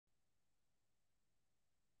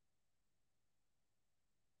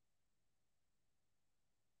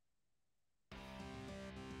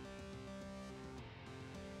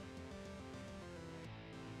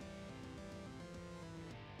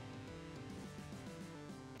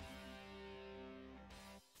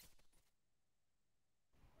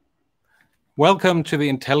Welcome to the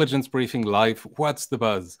Intelligence Briefing Live, What's the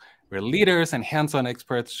Buzz, where leaders and hands-on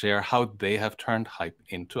experts share how they have turned hype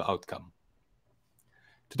into outcome.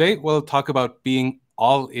 Today, we'll talk about being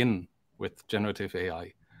all in with generative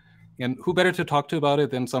AI. And who better to talk to about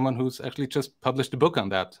it than someone who's actually just published a book on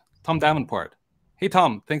that, Tom Davenport. Hey,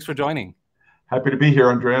 Tom, thanks for joining. Happy to be here,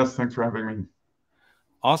 Andreas. Thanks for having me.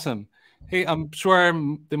 Awesome. Hey, I'm sure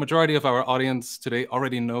the majority of our audience today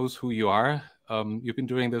already knows who you are. You've been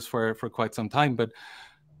doing this for quite some time, but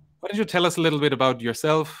why don't you tell us a little bit about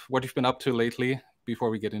yourself, what you've been up to lately, before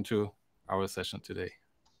we get into our session today?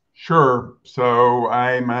 Sure. So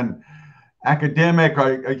I'm an academic.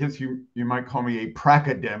 I guess you might call me a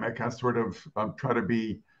pracademic. I sort of try to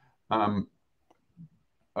be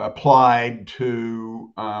applied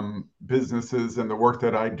to businesses and the work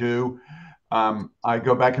that I do. I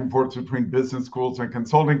go back and forth between business schools and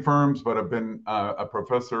consulting firms, but I've been a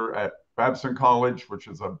professor at Babson College, which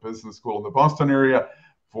is a business school in the Boston area,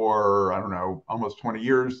 for, I don't know, almost 20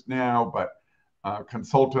 years now, but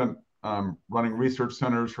consultant running research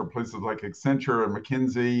centers for places like Accenture and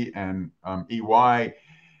McKinsey and EY.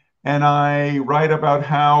 And I write about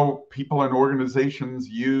how people and organizations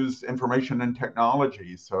use information and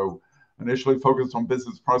technology. So initially focused on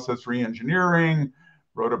business process reengineering,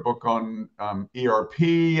 wrote a book on ERP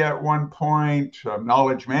at one point,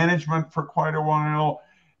 knowledge management for quite a while.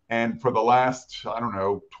 And for the last, I don't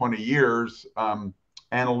know, 20 years,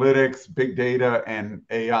 analytics, big data, and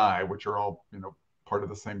AI, which are all, part of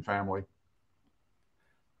the same family.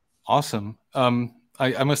 Awesome.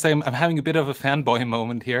 I must say I'm having a bit of a fanboy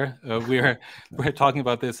moment here. We're talking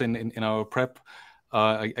about this in our prep.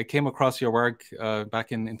 I came across your work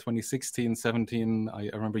back in 2016, 17. I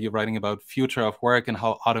remember you writing about future of work and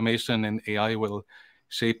how automation and AI will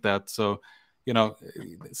shape that. So,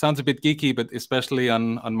 it sounds a bit geeky, but especially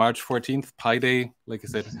on March 14th, Pi Day, like I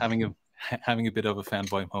said, having a bit of a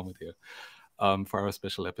fanboy moment here for our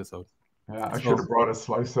special episode. Yeah, I should have brought a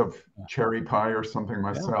slice of cherry pie or something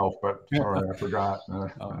myself, but sorry, I forgot.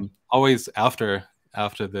 Always after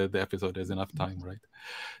the episode, there's enough time, right?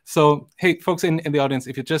 So, hey, folks in the audience,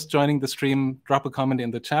 if you're just joining the stream, drop a comment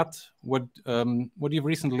in the chat. What you've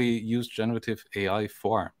recently used generative AI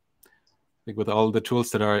for? Like with all the tools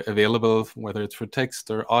that are available, whether it's for text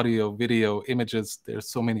or audio, video, images, there's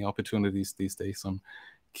so many opportunities these days. I'm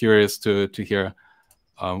curious to hear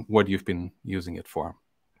what you've been using it for.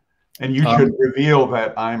 And you should reveal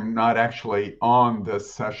that I'm not actually on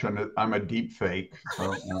this session. I'm a deep fake.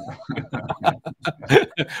 So,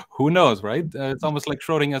 who knows, right? It's almost like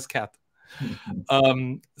Schrödinger's cat.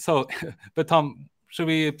 But Tom, should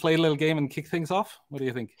we play a little game and kick things off? What do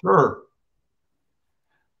you think? Sure.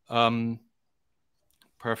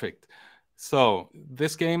 Perfect. So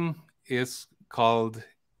this game is called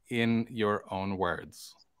In Your Own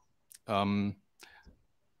Words.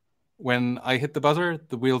 When I hit the buzzer,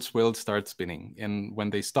 the wheels will start spinning. And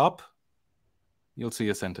when they stop, you'll see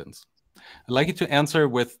a sentence. I'd like you to answer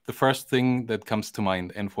with the first thing that comes to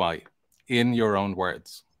mind and why, in your own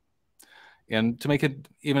words. And to make it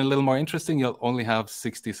even a little more interesting, you'll only have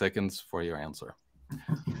 60 seconds for your answer.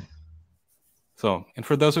 So, and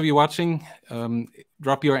for those of you watching,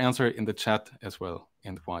 drop your answer in the chat as well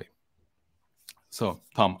and why. So,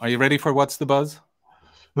 Tom, are you ready for What's the Buzz?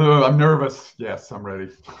 I'm nervous. Yes, I'm ready.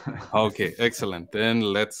 Okay, excellent. Then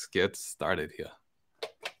let's get started here.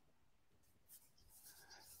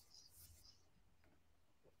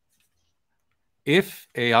 If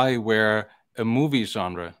AI were a movie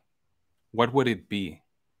genre, what would it be?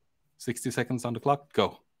 60 seconds on the clock,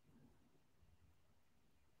 go.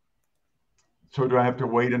 So do I have to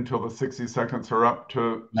wait until the 60 seconds are up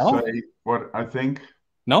to say what I think?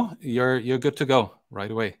 No, you're good to go right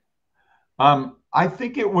away. I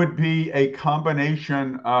think it would be a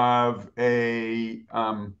combination of a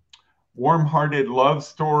warm-hearted love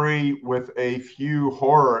story with a few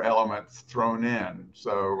horror elements thrown in.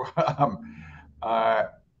 So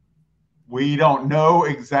we don't know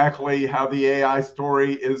exactly how the AI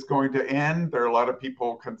story is going to end. There are a lot of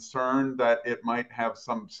people concerned that it might have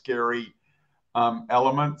some scary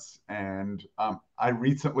elements. And I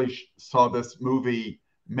recently saw this movie,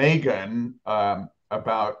 Megan,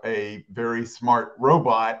 about a very smart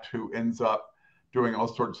robot who ends up doing all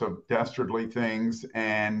sorts of dastardly things.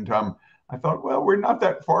 And I thought, well, we're not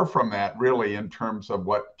that far from that, really, in terms of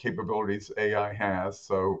what capabilities AI has.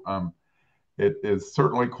 So it is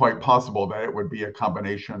certainly quite possible that it would be a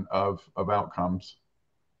combination of outcomes.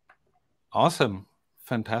 Awesome.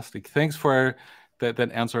 Fantastic. Thanks for that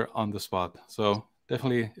answer on the spot. So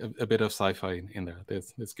definitely a bit of sci-fi in there.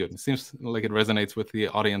 That's good. It seems like it resonates with the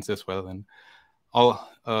audience as well. And all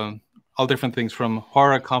different things from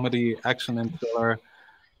horror, comedy, action, and thriller.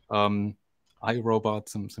 iRobot,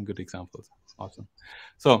 some good examples. Awesome.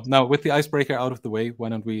 So now with the icebreaker out of the way, why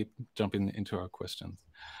don't we jump into our questions?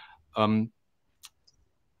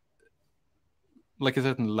 Like I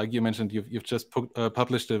said, like you mentioned, you've just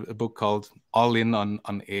published a book called All In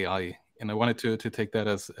on AI, and I wanted to take that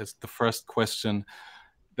as the first question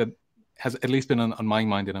that has at least been on my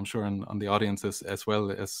mind, and I'm sure on the audiences as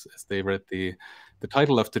well as they read the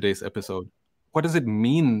title of today's episode. What does it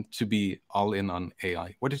mean to be all in on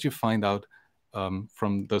AI? What did you find out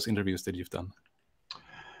from those interviews that you've done?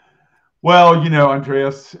 Well, you know,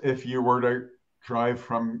 Andreas, if you were to drive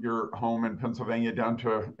from your home in Pennsylvania down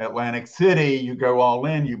to Atlantic City, you go all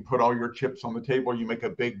in, you put all your chips on the table, you make a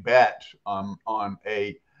big bet on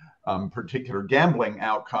a particular gambling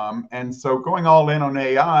outcome. And so going all in on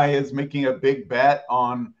AI is making a big bet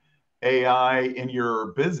on AI in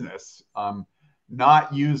your business,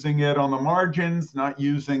 not using it on the margins, not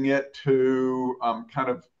using it to kind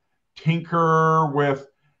of tinker with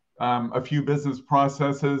a few business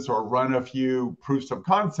processes or run a few proofs of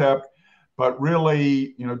concept, but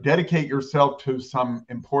really, you know, dedicate yourself to some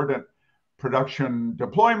important production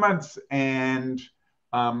deployments and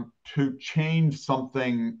to change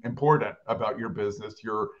something important about your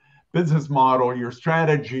business model, your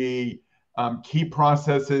strategy, key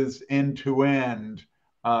processes end to end,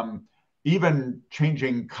 even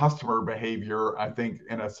changing customer behavior, I think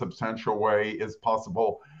in a substantial way is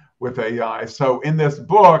possible with AI. So in this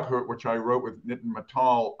book, which I wrote with Nitin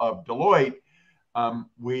Mittal of Deloitte,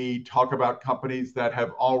 we talk about companies that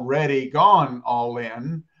have already gone all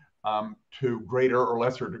in to greater or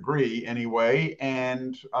lesser degree anyway,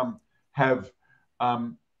 and have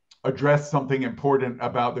addressed something important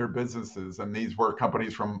about their businesses. And these were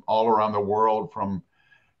companies from all around the world, from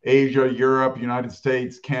Asia, Europe, United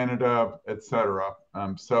States, Canada, etc.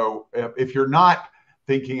 So if you're not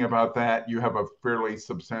thinking about that, you have a fairly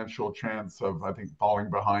substantial chance of, I think, falling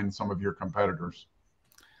behind some of your competitors.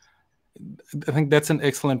 I think that's an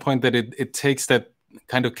excellent point, that it takes that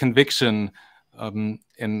kind of conviction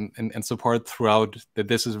and support throughout, that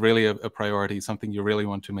this is really a priority, something you really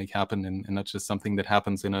want to make happen, and not just something that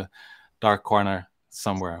happens in a dark corner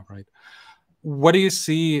somewhere, right? What do you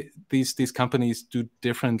see these companies do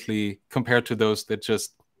differently compared to those that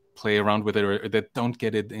just play around with it, or that don't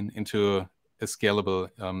get it into a scalable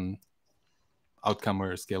outcome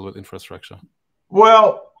or a scalable infrastructure?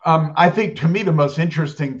 Well, I think to me the most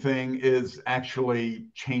interesting thing is actually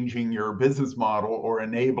changing your business model or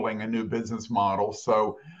enabling a new business model.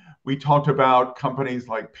 So we talked about companies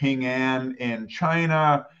like Ping An in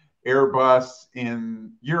China, Airbus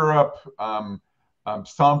in Europe,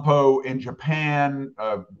 Sompo in Japan,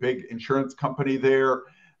 a big insurance company there,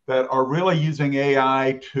 that are really using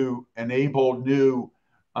AI to enable new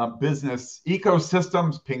business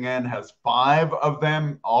ecosystems. Ping An has 5 of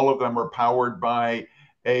them. All of them are powered by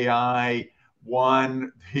AI.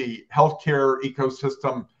 One, the healthcare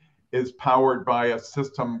ecosystem, is powered by a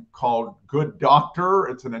system called Good Doctor.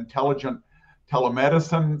 It's an intelligent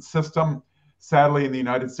telemedicine system. Sadly, in the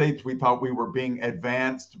United States, we thought we were being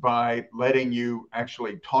advanced by letting you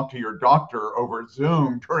actually talk to your doctor over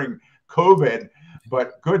Zoom during COVID.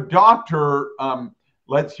 But Good Doctor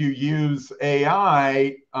lets you use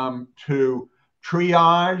AI to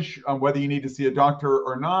triage whether you need to see a doctor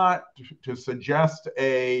or not, to suggest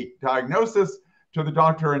a diagnosis to the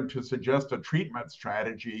doctor, and to suggest a treatment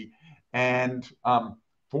strategy. And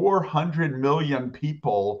 400 million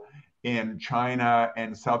people in China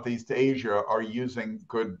and Southeast Asia are using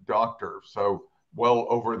Good Doctor. So well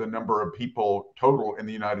over the number of people total in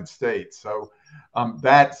the United States. So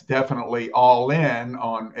that's definitely all in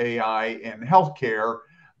on AI in healthcare.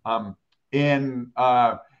 In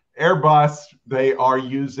Airbus, they are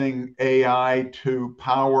using AI to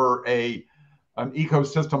power an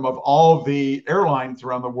ecosystem of all the airlines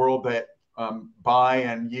around the world that buy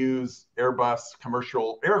and use Airbus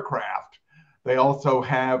commercial aircraft. They also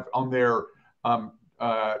have on their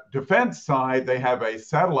defense side, they have a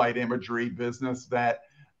satellite imagery business that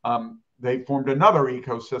they formed another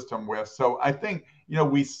ecosystem with. So I think, you know,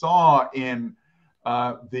 we saw in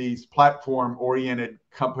these platform-oriented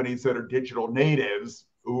companies that are digital natives,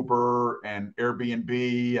 Uber and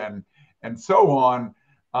Airbnb and so on,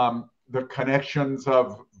 the connections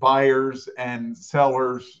of buyers and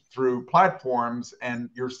sellers through platforms.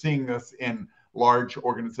 And you're seeing this in large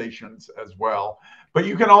organizations as well. But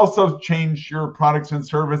you can also change your products and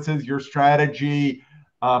services, your strategy.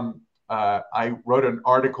 I wrote an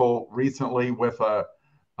article recently with a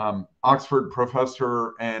Oxford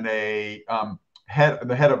professor and the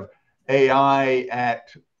head of AI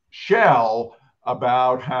at Shell,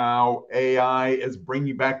 about how AI is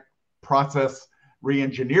bringing back process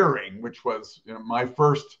reengineering, which was my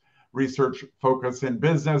first research focus in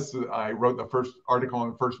business. I wrote the first article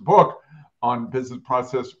and the first book on business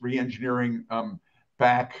process reengineering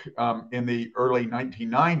back in the early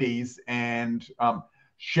 1990s. And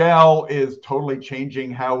Shell is totally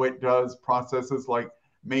changing how it does processes like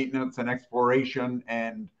maintenance and exploration,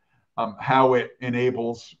 and how it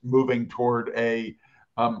enables moving toward a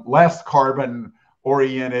less carbon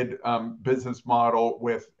oriented business model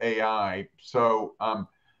with AI. So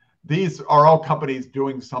these are all companies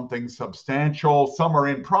doing something substantial. Some are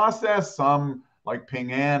in process. Some, like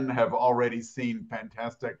Ping An, have already seen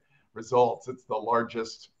fantastic results. It's the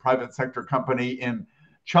largest private sector company in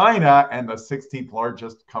China and the 16th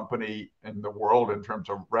largest company in the world in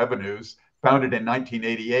terms of revenues, founded in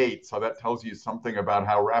 1988. So that tells you something about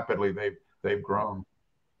how rapidly they've grown.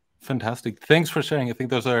 Fantastic. Thanks for sharing. I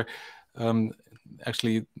think those are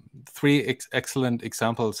actually three excellent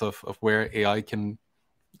examples of where AI can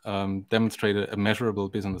demonstrate a measurable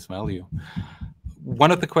business value.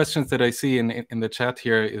 One of the questions that I see in the chat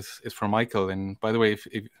here is from Michael. And by the way, if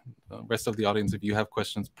the rest of the audience, if you have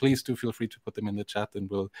questions, please do feel free to put them in the chat, and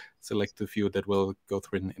we'll select a few that we'll go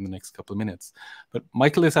through in the next couple of minutes. But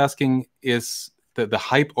Michael is asking, is the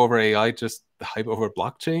hype over AI just the hype over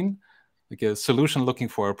blockchain? Like a solution looking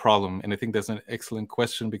for a problem? And I think that's an excellent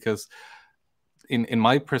question, because in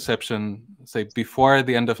my perception, say before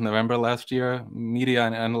the end of November last year, media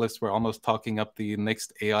and analysts were almost talking up the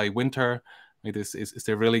next AI winter. Is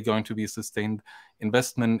there really going to be sustained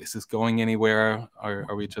investment? Is this going anywhere?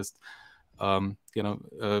 Are we just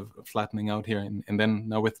flattening out here? And then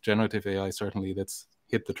now with generative AI, certainly that's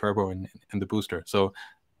hit the turbo and the booster. So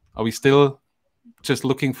are we still just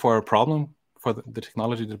looking for a problem for the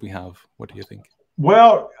technology that we have? What do you think?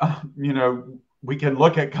 Well, we can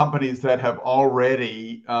look at companies that have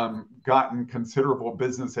already gotten considerable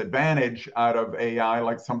business advantage out of AI,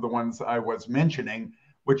 like some of the ones I was mentioning,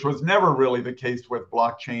 which was never really the case with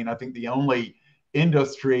blockchain. I think the only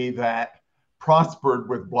industry that prospered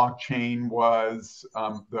with blockchain was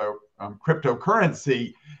the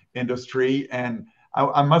cryptocurrency industry. And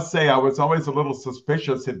I must say, I was always a little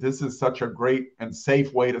suspicious, if this is such a great and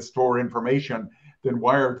safe way to store information, then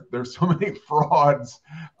why are there so many frauds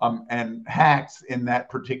and hacks in that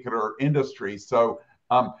particular industry? So,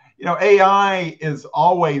 AI is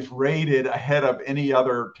always rated ahead of any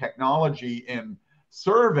other technology in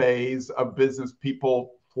surveys of business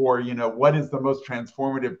people for, what is the most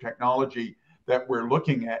transformative technology that we're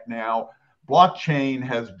looking at now. Blockchain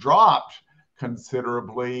has dropped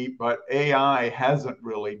considerably, but AI hasn't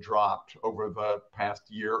really dropped over the past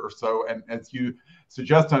year or so. And as you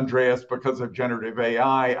suggest, Andreas, because of generative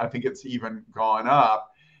AI, I think it's even gone up.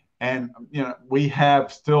 And we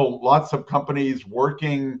have still lots of companies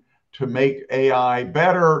working to make AI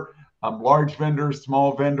better, large vendors,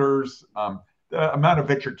 small vendors. The amount of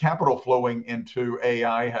venture capital flowing into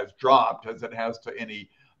AI has dropped, as it has to in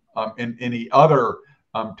any other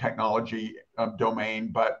technology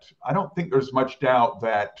domain. But I don't think there's much doubt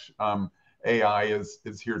that AI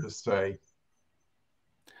is here to stay.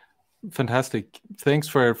 Fantastic. Thanks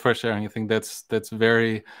for sharing. I think that's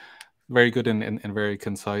very, very good and very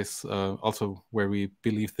concise. Also, where we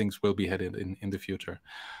believe things will be headed in the future.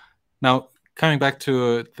 Now, coming back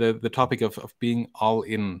to the topic of being all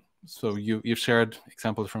in. So you've shared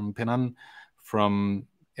examples from Ping An, from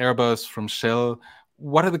Airbus, from Shell.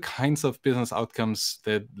 What are the kinds of business outcomes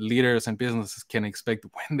that leaders and businesses can expect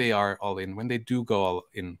when they are all in, when they do go all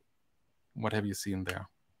in? What have you seen there?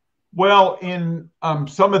 Well, in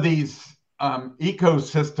some of these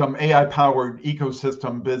AI-powered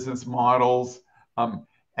ecosystem business models,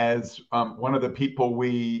 as one of the people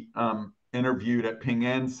we interviewed at Ping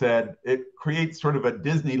An said, it creates sort of a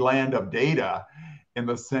Disneyland of data, in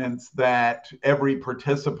the sense that every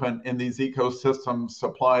participant in these ecosystems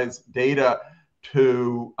supplies data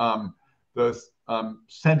to the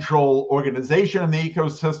central organization in the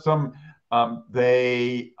ecosystem.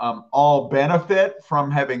 They all benefit from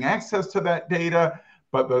having access to that data,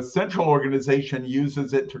 but the central organization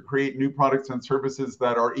uses it to create new products and services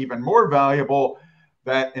that are even more valuable,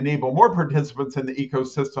 that enable more participants in the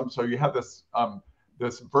ecosystem. So you have this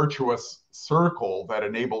virtuous circle that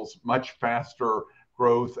enables much faster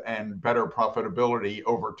growth and better profitability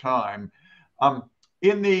over time.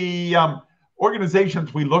 In the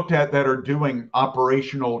organizations we looked at that are doing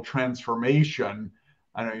operational transformation,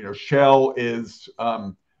 I know Shell is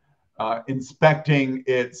inspecting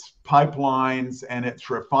its pipelines and its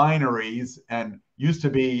refineries, and used to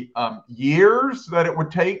be years that it would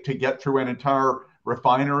take to get through an entire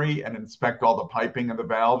refinery and inspect all the piping and the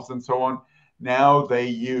valves and so on. Now they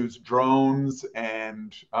use drones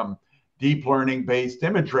and deep learning based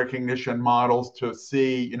image recognition models to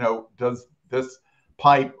see, does this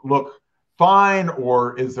pipe look fine,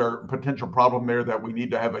 or is there a potential problem there that we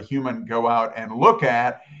need to have a human go out and look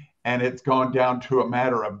at? And it's gone down to a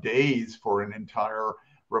matter of days for an entire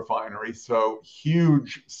refinery. So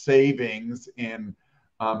huge savings in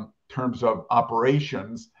terms of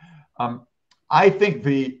operations. I think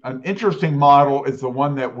an interesting model is the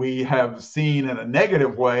one that we have seen in a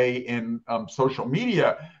negative way in social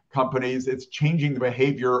media companies. It's changing the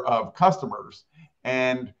behavior of customers.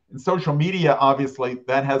 And in social media, obviously,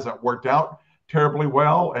 that hasn't worked out terribly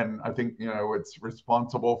well. And I think, it's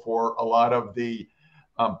responsible for a lot of the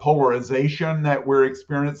polarization that we're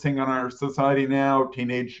experiencing in our society now.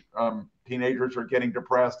 Teenagers are getting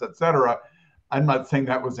depressed, et cetera. I'm not saying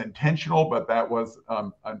that was intentional, but that was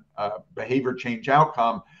a behavior change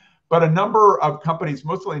outcome. But a number of companies,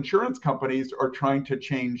 mostly insurance companies, are trying to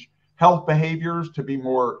change health behaviors to be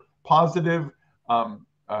more positive.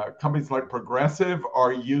 Companies like Progressive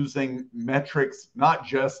are using metrics not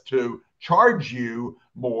just to charge you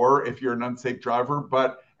more if you're an unsafe driver,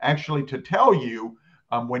 but actually to tell you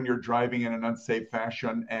when you're driving in an unsafe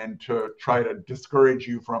fashion and to try to discourage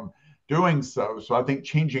you from doing so. So I think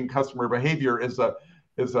changing customer behavior is a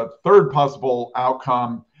third possible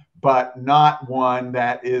outcome, but not one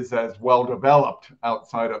that is as well developed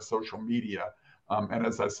outside of social media. And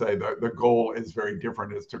as I say, the goal is very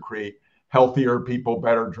different, is to create healthier people,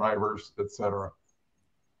 better drivers, et cetera.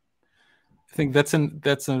 I think that's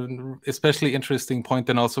an especially interesting point.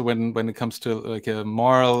 And also when it comes to like a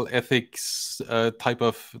moral ethics type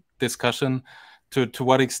of discussion, to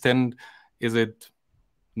what extent is it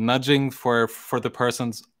nudging for the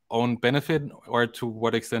person's own benefit, or to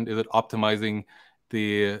what extent is it optimizing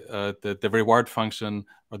the reward function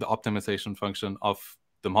or the optimization function of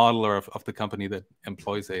the model or of the company that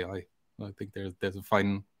employs AI? I think there's a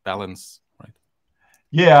fine balance, right?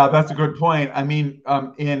 Yeah, that's a good point. I mean,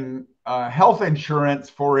 in health insurance,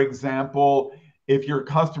 for example, if your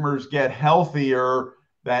customers get healthier,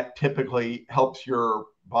 that typically helps your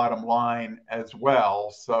bottom line as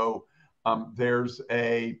well. So there's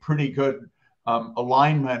a pretty good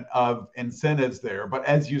alignment of incentives there. But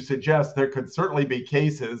as you suggest, there could certainly be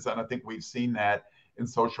cases, and I think we've seen that in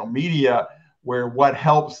social media, where what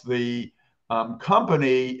helps the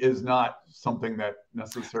company is not something that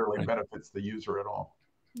necessarily benefits the user at all.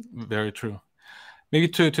 Very true. Maybe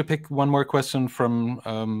to pick one more question from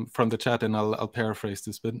the chat, and I'll paraphrase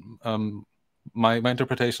this bit. My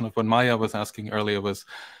interpretation of what Maya was asking earlier was,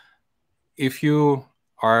 if you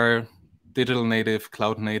are digital native,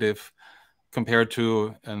 cloud native, compared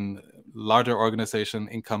to a larger organization,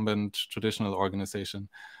 incumbent, traditional organization,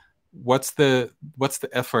 what's the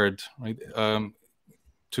effort, right?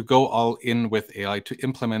 To go all in with AI, to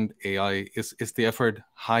implement AI, is the effort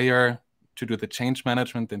higher to do the change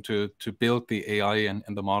management than to build the AI and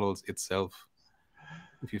the models itself?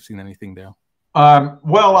 If you've seen anything there.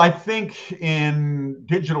 Well, I think in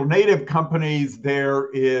digital native companies, there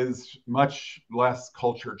is much less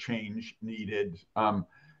culture change needed. I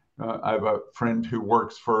have a friend who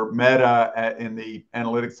works for Meta in the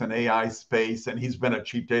analytics and AI space, and he's been a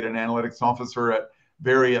chief data and analytics officer at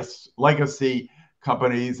various legacy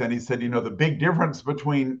companies. And he said, the big difference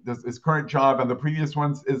between his current job and the previous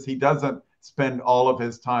ones is he doesn't spend all of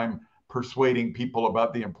his time persuading people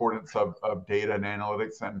about the importance of data and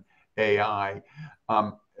analytics and AI.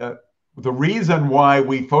 The reason why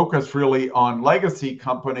we focus really on legacy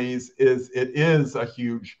companies is it is a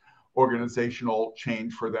huge organizational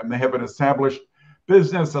change for them. They have an established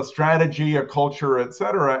business, a strategy, a culture, et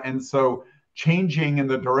cetera. And so changing in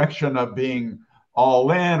the direction of being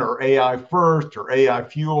all in, or AI first, or AI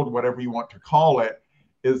fueled, whatever you want to call it,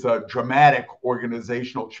 is a dramatic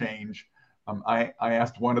organizational change. I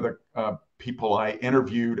asked one of the people I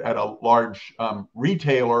interviewed at a large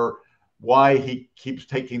retailer why he keeps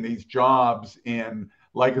taking these jobs in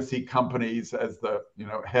legacy companies as the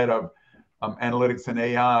head of analytics and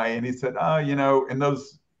AI. And he said, in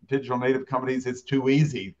those digital native companies, it's too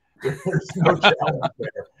easy. There's no challenge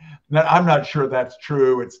there. Now, I'm not sure that's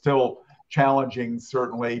true. It's still challenging,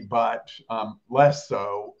 certainly, but less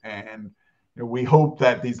so. And we hope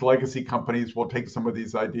that these legacy companies will take some of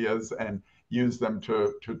these ideas and use them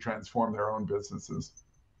to transform their own businesses.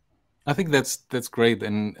 I think that's great.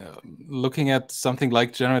 And looking at something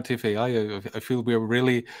like generative AI, I feel we're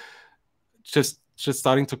really just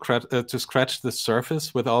starting to scratch the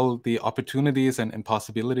surface with all the opportunities and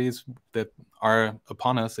possibilities that are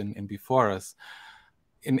upon us and before us.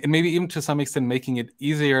 And maybe even to some extent making it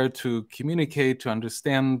easier to communicate, to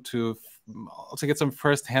understand, to also get some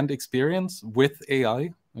first-hand experience with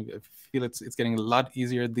AI. I feel it's getting a lot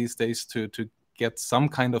easier these days to get some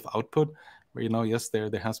kind of output where, yes, there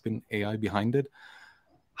has been AI behind it.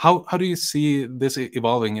 How do you see this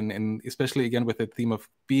evolving, and especially again with the theme of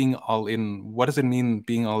being all in? What does it mean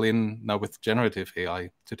being all in now with generative AI,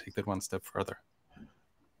 to take that one step further?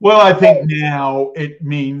 Well, I think now it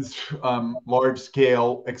means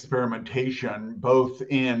large-scale experimentation, both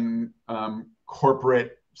in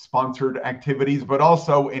corporate sponsored activities, but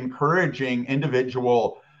also encouraging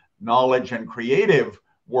individual knowledge and creative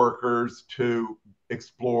workers to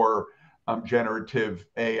explore generative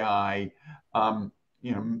AI.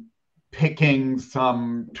 Picking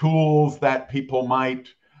some tools that people might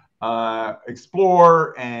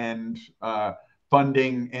explore and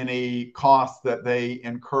funding any costs that they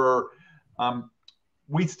incur.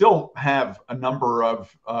 We still have a number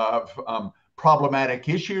of problematic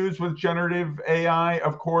issues with generative AI,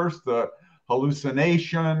 of course, the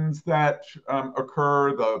hallucinations that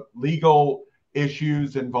occur, the legal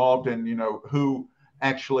issues involved in, who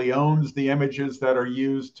actually owns the images that are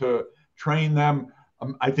used to train them.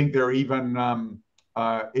 I think there are even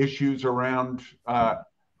issues around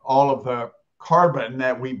all of the carbon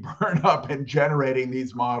that we burn up in generating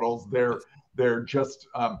these models. They're just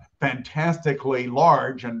fantastically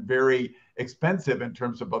large and very expensive in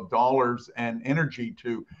terms of both dollars and energy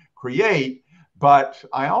to create. But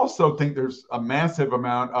I also think there's a massive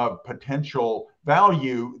amount of potential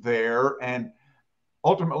value there. And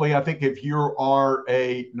ultimately, I think if you are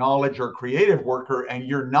a knowledge or creative worker and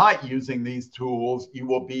you're not using these tools, you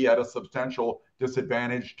will be at a substantial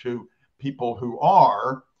disadvantage to people who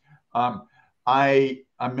are. I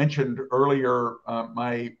mentioned earlier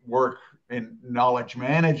my work in knowledge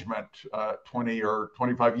management 20 or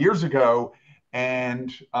 25 years ago.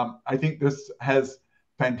 And I think this has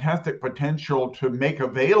fantastic potential to make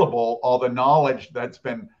available all the knowledge that's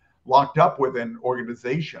been locked up within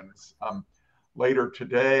organizations. Later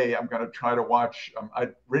today, I'm going to try to watch,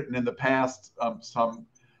 I've written in the past some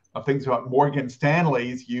things about Morgan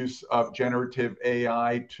Stanley's use of generative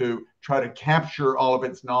AI to try to capture all of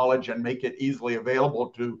its knowledge and make it easily available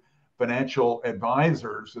to financial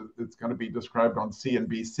advisors. It's going to be described on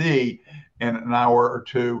CNBC in an hour or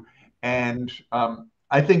two. And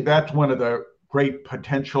I think that's one of the great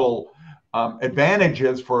potential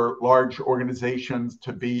advantages for large organizations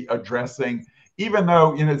to be addressing. Even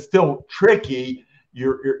though it's still tricky,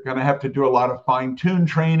 you're going to have to do a lot of fine-tune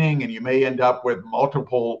training, and you may end up with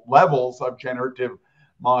multiple levels of generative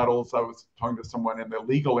models. I was talking to someone in the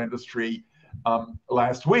legal industry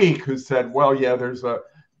last week who said, well, yeah, there's a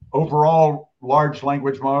overall large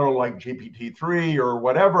language model like GPT-3 or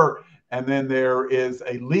whatever, and then there is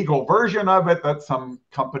a legal version of it that some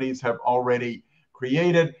companies have already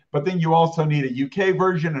created, but then you also need a UK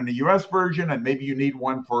version and a US version, and maybe you need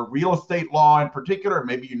one for real estate law in particular,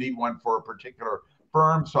 maybe you need one for a particular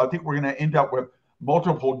firm. So I think we're going to end up with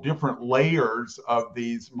multiple different layers of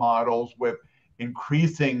these models with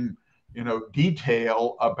increasing,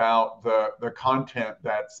 detail about the content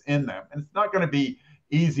that's in them. And it's not going to be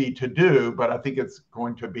easy to do, but I think it's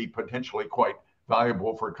going to be potentially quite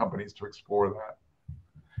valuable for companies to explore that.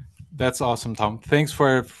 That's awesome, Tom. Thanks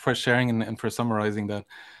for sharing and for summarizing that.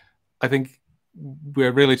 I think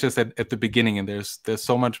we're really just at the beginning, and there's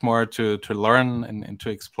so much more to learn and to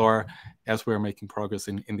explore as we're making progress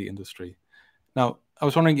in the industry. Now, I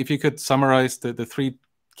was wondering if you could summarize the three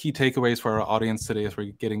key takeaways for our audience today as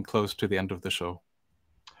we're getting close to the end of the show.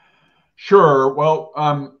 Sure.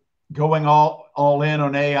 Well, going all in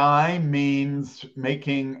on AI means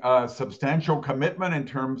making a substantial commitment in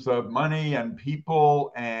terms of money and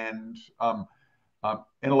people and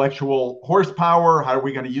intellectual horsepower. How are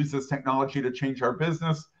we going to use this technology to change our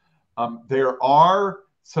business? There are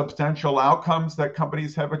substantial outcomes that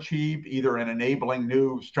companies have achieved, either in enabling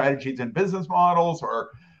new strategies and business models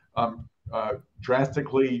or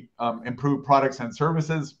drastically improved products and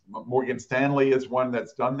services. Morgan Stanley is one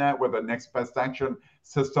that's done that with a next best action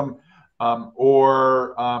system,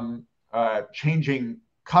 or changing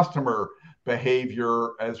customer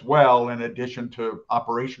behavior as well, in addition to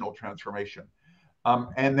operational transformation.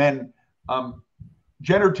 And then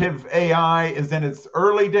generative AI is in its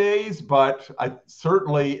early days, but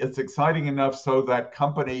certainly it's exciting enough so that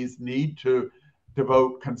companies need to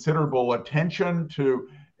devote considerable attention to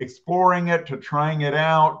exploring it, to trying it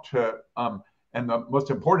out, and the most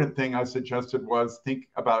important thing I suggested was think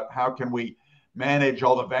about how can we manage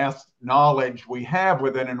all the vast knowledge we have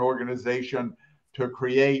within an organization to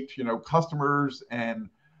create, customers and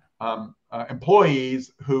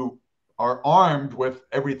employees who are armed with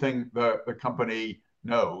everything the company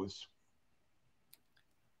knows.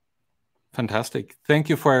 Fantastic. Thank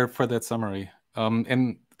you for that summary.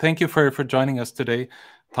 And thank you for joining us today,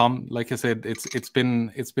 Tom. Like I said, it's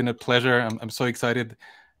been a pleasure. I'm so excited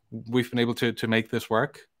we've been able to make this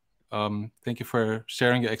work. Thank you for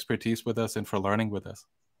sharing your expertise with us and for learning with us.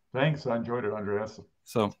 Thanks. I enjoyed it, Andreas.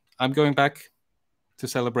 So I'm going back to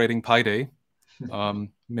celebrating Pi Day.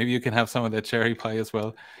 Maybe you can have some of that cherry pie as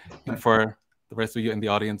well. And for the rest of you in the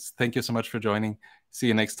audience, thank you so much for joining. See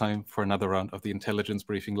you next time for another round of the Intelligence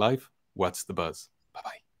Briefing Live. What's the buzz?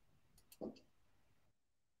 Bye-bye.